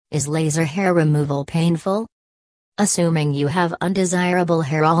Is laser hair removal painful? Assuming you have undesirable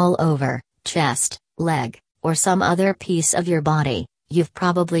hair all over, chest, leg, or some other piece of your body, you've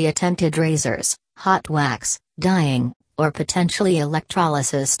probably attempted razors, hot wax, dyeing, or potentially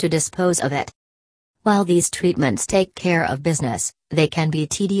electrolysis to dispose of it. While these treatments take care of business, they can be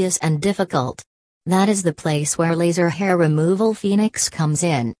tedious and difficult. That is the place where Laser Hair Removal Phoenix comes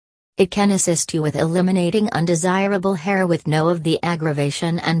in. It can assist you with eliminating undesirable hair with no of the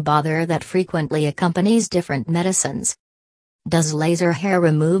aggravation and bother that frequently accompanies different medicines. Does laser hair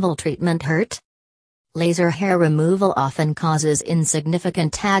removal treatment hurt? Laser hair removal often causes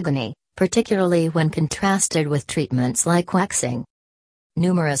insignificant agony, particularly when contrasted with treatments like waxing.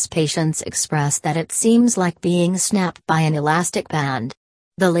 Numerous patients express that it seems like being snapped by an elastic band.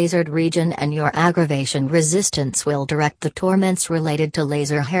 The lasered region and your aggravation resistance will direct the torments related to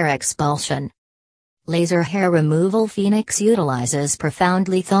laser hair expulsion. Laser Hair Removal Phoenix utilizes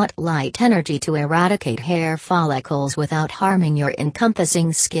profoundly thought light energy to eradicate hair follicles without harming your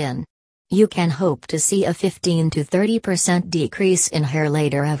encompassing skin. You can hope to see a 15 to 30% decrease in hair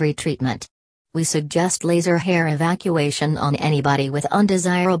later every treatment. We suggest laser hair evacuation on anybody with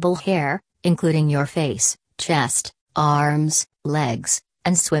undesirable hair, including your face, chest, arms, legs,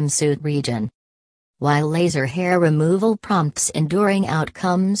 and swimsuit region. While laser hair removal prompts enduring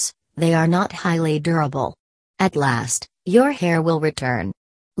outcomes, they are not highly durable. At last, your hair will return.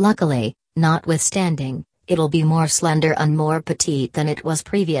 Luckily, notwithstanding, it'll be more slender and more petite than it was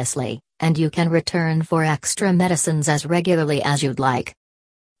previously, and you can return for extra medicines as regularly as you'd like.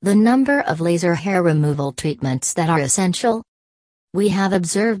 The number of laser hair removal treatments that are essential? We have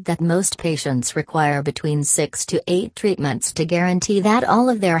observed that most patients require between 6 to 8 treatments to guarantee that all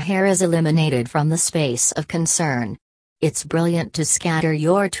of their hair is eliminated from the space of concern. It's brilliant to scatter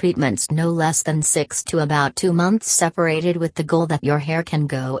your treatments no less than 6 to about 2 months separated with the goal that your hair can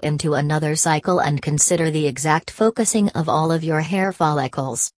go into another cycle and consider the exact focusing of all of your hair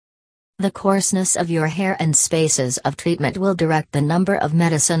follicles. The coarseness of your hair and spaces of treatment will direct the number of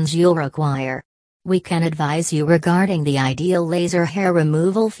medicines you'll require. We can advise you regarding the ideal laser hair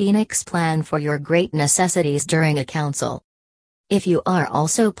removal Phoenix plan for your great necessities during a consult. If you are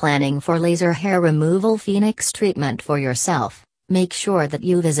also planning for laser hair removal Phoenix treatment for yourself, make sure that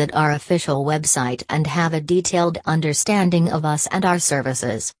you visit our official website and have a detailed understanding of us and our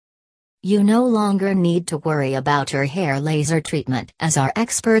services. You no longer need to worry about your hair laser treatment as our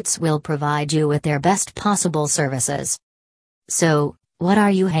experts will provide you with their best possible services. So, what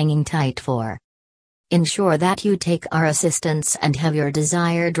are you hanging tight for? Ensure that you take our assistance and have your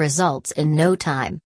desired results in no time.